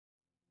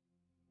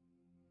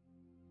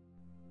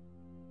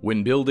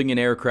When building an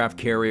aircraft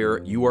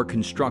carrier, you are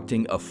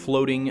constructing a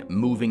floating,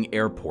 moving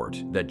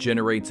airport that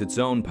generates its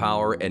own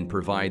power and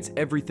provides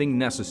everything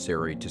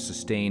necessary to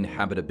sustain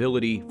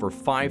habitability for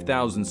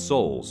 5,000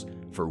 souls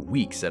for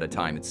weeks at a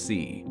time at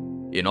sea,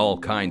 in all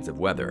kinds of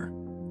weather.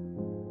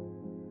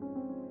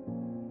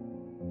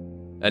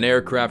 An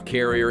aircraft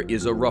carrier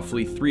is a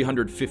roughly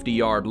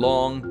 350-yard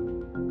long,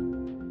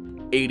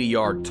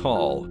 80-yard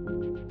tall,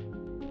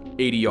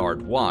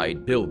 80-yard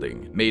wide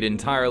building made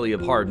entirely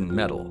of hardened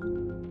metal.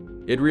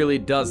 It really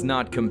does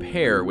not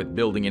compare with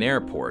building an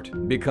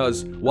airport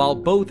because while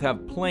both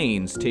have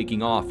planes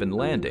taking off and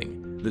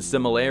landing, the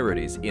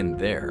similarities in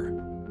there.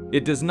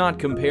 It does not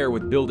compare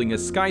with building a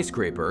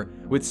skyscraper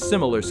with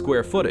similar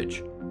square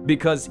footage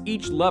because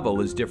each level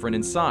is different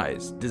in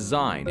size,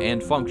 design,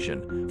 and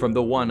function from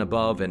the one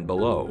above and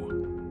below.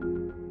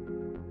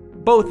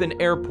 Both an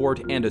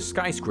airport and a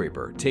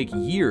skyscraper take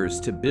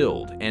years to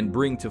build and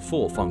bring to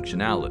full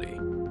functionality.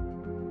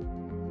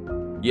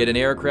 Yet an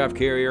aircraft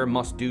carrier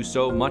must do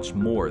so much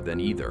more than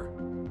either.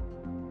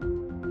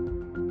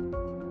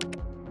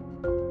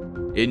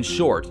 In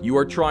short, you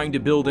are trying to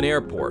build an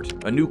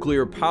airport, a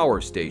nuclear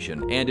power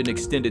station, and an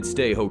extended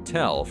stay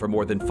hotel for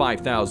more than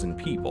 5,000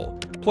 people,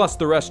 plus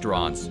the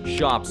restaurants,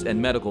 shops,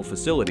 and medical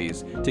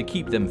facilities to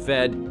keep them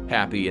fed,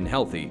 happy, and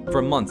healthy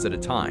for months at a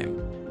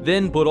time.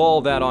 Then put all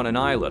that on an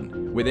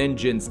island, with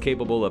engines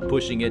capable of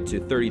pushing it to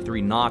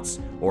 33 knots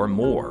or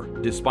more,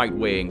 despite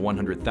weighing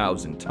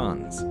 100,000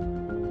 tons.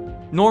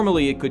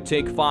 Normally, it could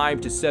take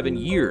 5 to 7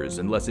 years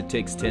unless it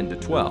takes 10 to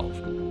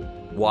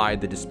 12. Why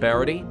the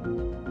disparity?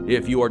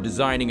 If you are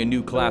designing a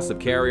new class of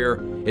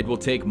carrier, it will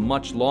take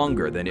much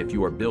longer than if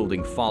you are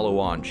building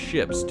follow-on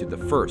ships to the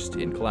first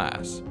in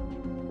class.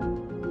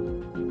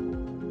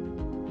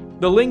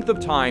 The length of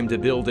time to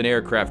build an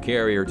aircraft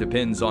carrier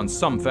depends on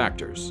some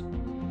factors.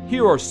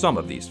 Here are some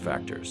of these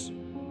factors.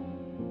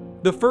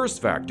 The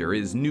first factor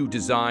is new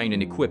design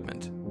and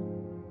equipment.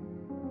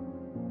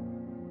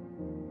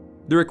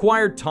 The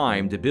required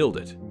time to build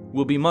it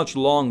will be much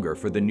longer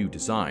for the new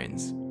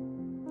designs.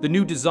 The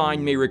new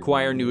design may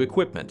require new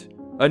equipment,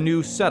 a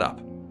new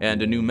setup,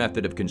 and a new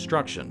method of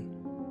construction.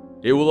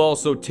 It will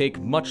also take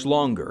much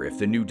longer if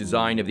the new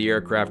design of the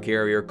aircraft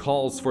carrier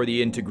calls for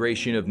the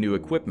integration of new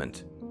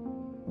equipment.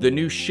 The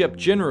new ship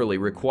generally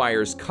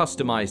requires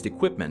customized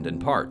equipment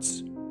and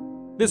parts.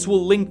 This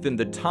will lengthen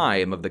the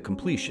time of the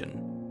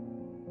completion.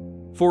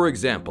 For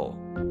example,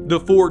 the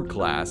Ford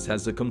class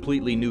has a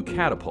completely new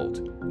catapult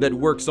that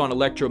works on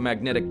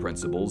electromagnetic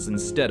principles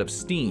instead of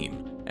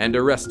steam, and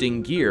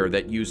arresting gear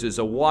that uses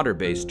a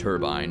water-based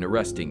turbine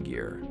arresting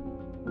gear.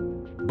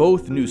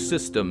 Both new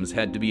systems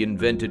had to be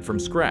invented from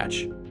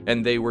scratch,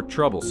 and they were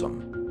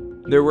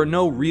troublesome. There were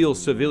no real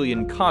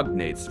civilian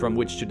cognates from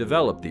which to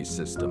develop these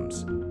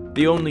systems.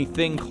 The only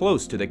thing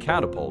close to the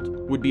catapult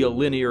would be a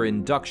linear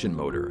induction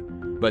motor,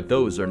 but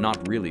those are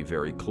not really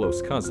very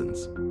close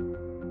cousins.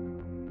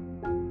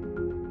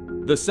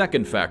 The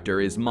second factor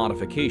is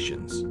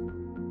modifications.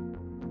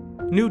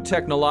 New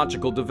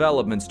technological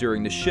developments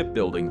during the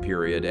shipbuilding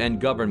period and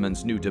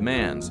government's new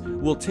demands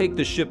will take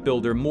the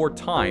shipbuilder more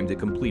time to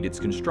complete its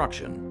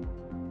construction.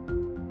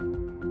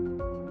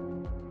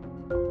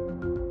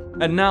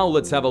 And now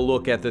let's have a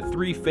look at the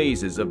 3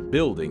 phases of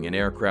building an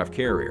aircraft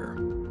carrier.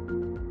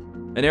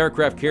 An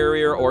aircraft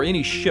carrier, or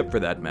any ship for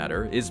that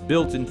matter, is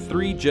built in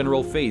 3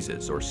 general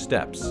phases or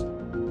steps.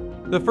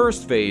 The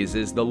first phase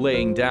is the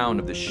laying down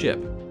of the ship.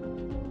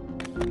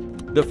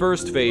 The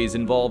first phase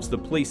involves the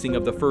placing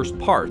of the first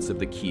parts of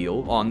the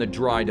keel on the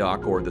dry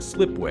dock or the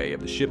slipway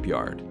of the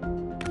shipyard.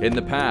 In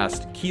the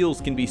past,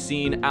 keels can be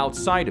seen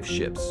outside of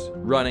ships,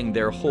 running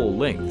their whole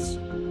lengths.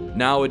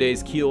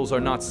 Nowadays, keels are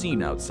not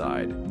seen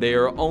outside. They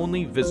are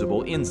only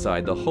visible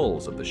inside the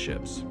hulls of the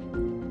ships.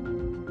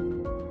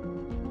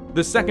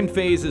 The second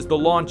phase is the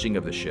launching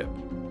of the ship.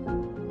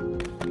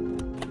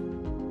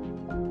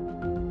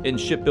 In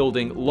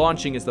shipbuilding,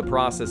 launching is the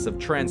process of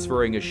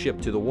transferring a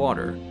ship to the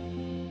water.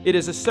 It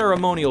is a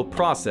ceremonial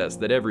process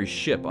that every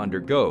ship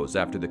undergoes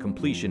after the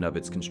completion of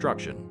its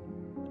construction.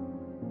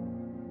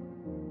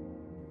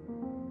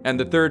 And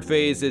the third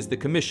phase is the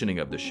commissioning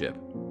of the ship.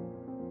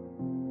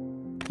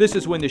 This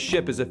is when the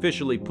ship is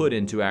officially put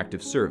into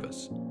active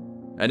service.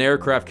 An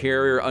aircraft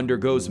carrier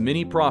undergoes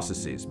many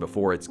processes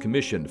before it's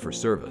commissioned for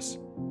service.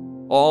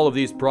 All of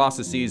these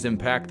processes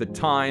impact the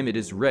time it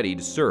is ready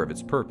to serve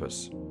its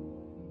purpose.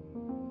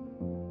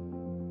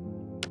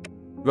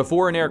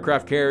 Before an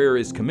aircraft carrier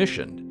is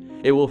commissioned,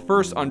 it will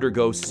first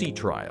undergo sea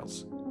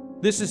trials.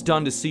 This is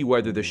done to see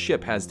whether the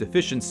ship has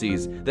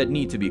deficiencies that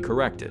need to be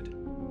corrected.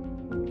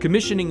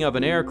 Commissioning of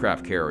an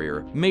aircraft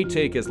carrier may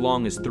take as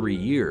long as 3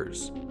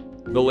 years.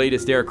 The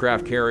latest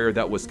aircraft carrier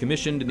that was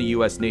commissioned in the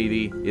U.S.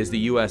 Navy is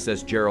the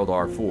USS Gerald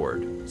R.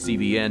 Ford,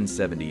 CVN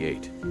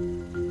 78.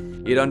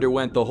 It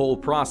underwent the whole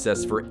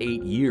process for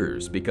 8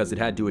 years because it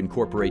had to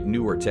incorporate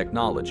newer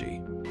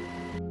technology.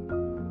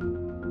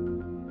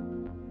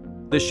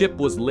 The ship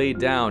was laid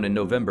down in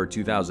November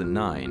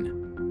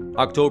 2009.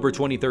 October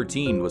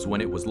 2013 was when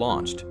it was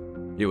launched.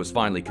 It was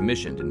finally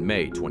commissioned in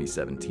May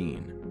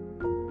 2017.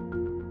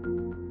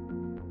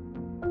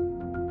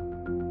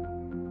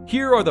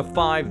 Here are the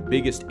 5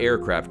 biggest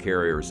aircraft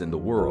carriers in the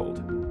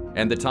world,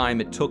 and the time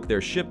it took their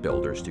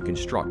shipbuilders to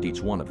construct each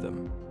one of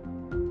them.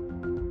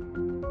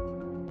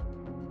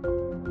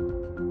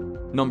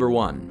 Number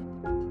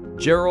 1.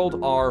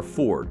 Gerald R.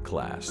 Ford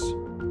class.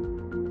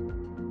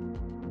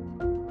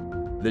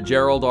 The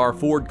Gerald R.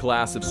 Ford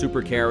class of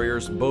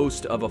supercarriers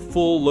boast of a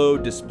full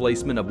load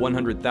displacement of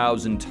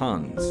 100,000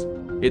 tons.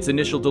 Its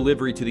initial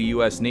delivery to the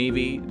U.S.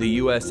 Navy, the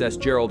USS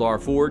Gerald R.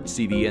 Ford,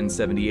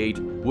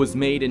 CVN-78, was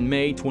made in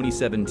May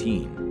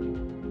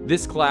 2017.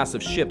 This class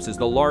of ships is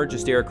the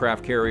largest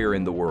aircraft carrier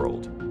in the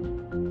world.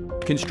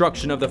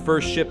 Construction of the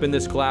first ship in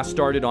this class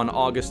started on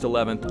August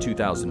 11,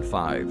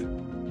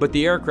 2005, but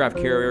the aircraft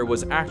carrier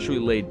was actually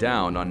laid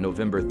down on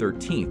November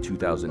 13,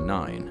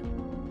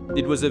 2009.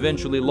 It was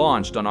eventually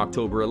launched on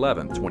October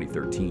 11,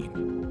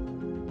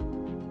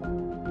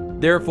 2013.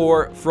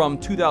 Therefore, from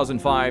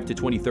 2005 to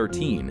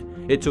 2013,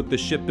 it took the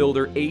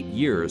shipbuilder 8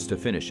 years to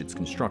finish its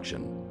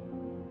construction.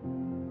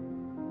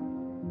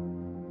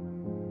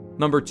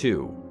 Number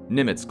 2.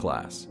 Nimitz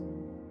class.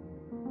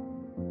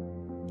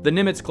 The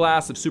Nimitz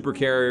class of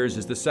supercarriers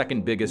is the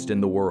second biggest in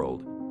the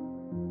world.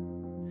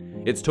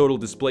 Its total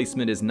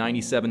displacement is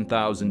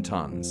 97,000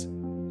 tons.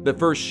 The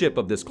first ship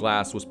of this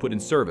class was put in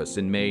service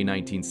in May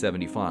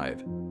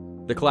 1975.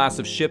 The class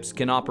of ships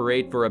can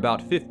operate for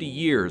about 50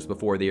 years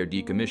before they are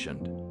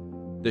decommissioned.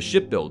 The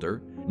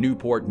shipbuilder,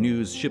 Newport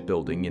News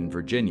Shipbuilding in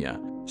Virginia,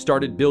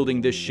 started building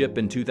this ship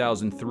in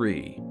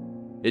 2003.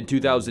 In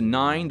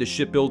 2009, the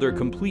shipbuilder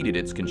completed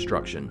its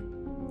construction.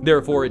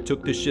 Therefore, it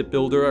took the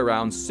shipbuilder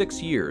around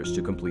 6 years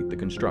to complete the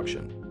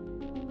construction.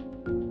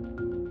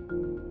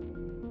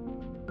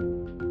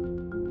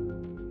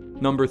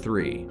 Number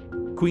 3.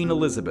 Queen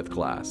Elizabeth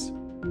class.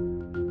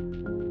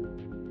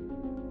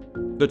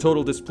 The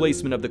total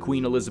displacement of the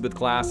Queen Elizabeth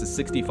class is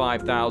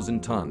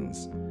 65,000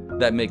 tons.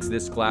 That makes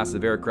this class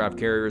of aircraft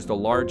carriers the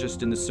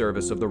largest in the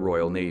service of the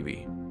Royal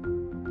Navy.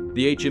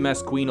 The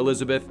HMS Queen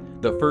Elizabeth,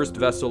 the first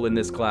vessel in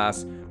this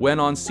class, went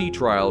on sea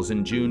trials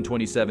in June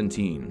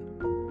 2017.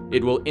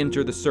 It will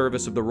enter the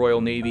service of the Royal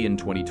Navy in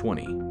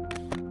 2020.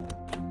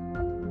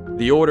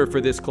 The order for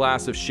this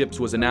class of ships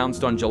was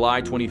announced on July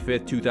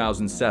 25,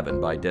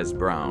 2007 by Des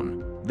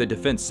Brown, the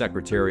Defense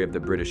Secretary of the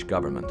British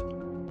government.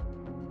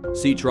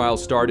 Sea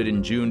trials started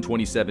in June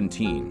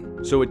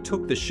 2017, so it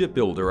took the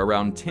shipbuilder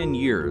around 10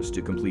 years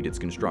to complete its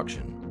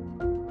construction.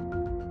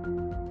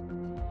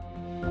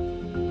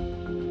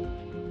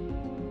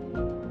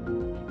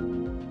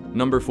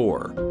 Number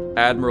 4.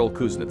 Admiral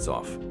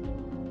Kuznetsov.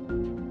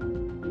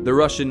 The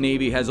Russian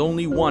Navy has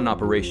only one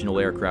operational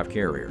aircraft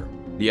carrier,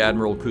 the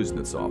Admiral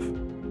Kuznetsov.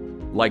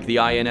 Like the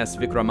INS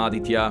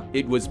Vikramaditya,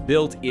 it was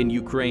built in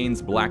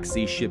Ukraine's Black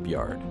Sea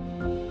shipyard.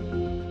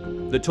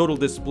 The total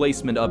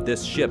displacement of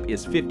this ship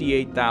is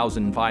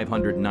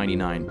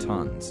 58,599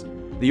 tons.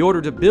 The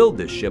order to build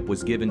this ship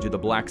was given to the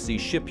Black Sea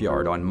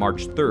shipyard on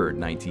March 3,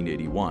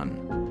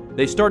 1981.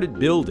 They started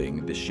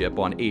building the ship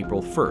on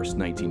April 1,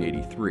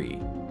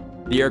 1983.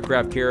 The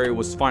aircraft carrier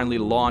was finally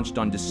launched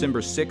on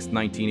December 6,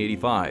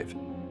 1985.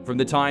 From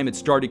the time it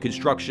started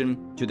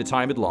construction to the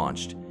time it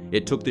launched,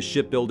 it took the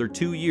shipbuilder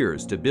 2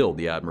 years to build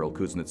the Admiral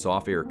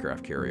Kuznetsov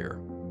aircraft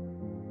carrier.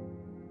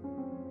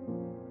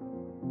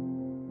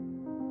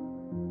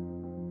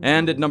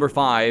 And at number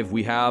 5,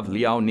 we have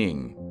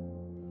Liaoning.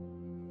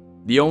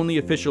 The only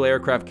official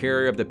aircraft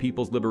carrier of the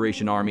People's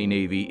Liberation Army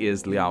Navy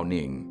is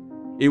Liaoning.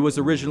 It was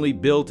originally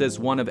built as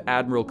one of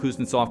Admiral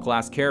Kuznetsov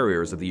class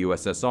carriers of the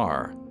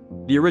USSR.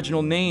 The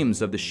original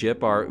names of the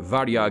ship are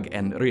Varyag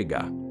and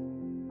Riga.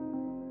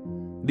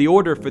 The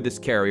order for this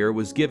carrier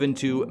was given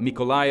to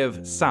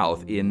Mykolaiv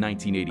South in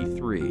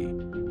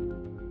 1983.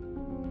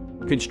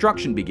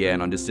 Construction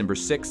began on December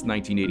 6,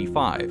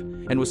 1985,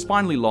 and was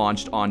finally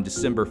launched on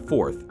December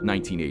 4,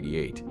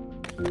 1988.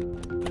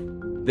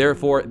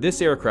 Therefore,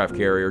 this aircraft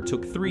carrier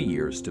took 3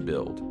 years to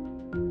build.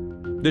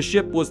 The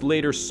ship was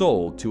later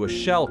sold to a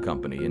shell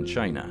company in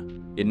China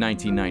in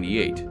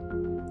 1998.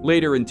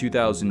 Later in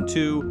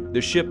 2002,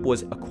 the ship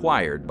was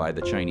acquired by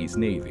the Chinese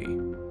Navy.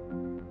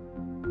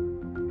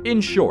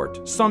 In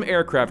short, some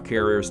aircraft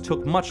carriers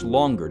took much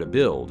longer to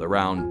build,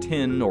 around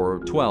 10 or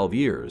 12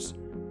 years.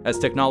 As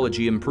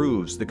technology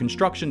improves, the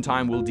construction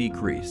time will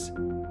decrease.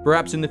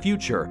 Perhaps in the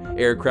future,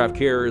 aircraft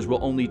carriers will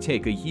only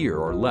take a year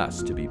or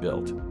less to be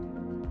built.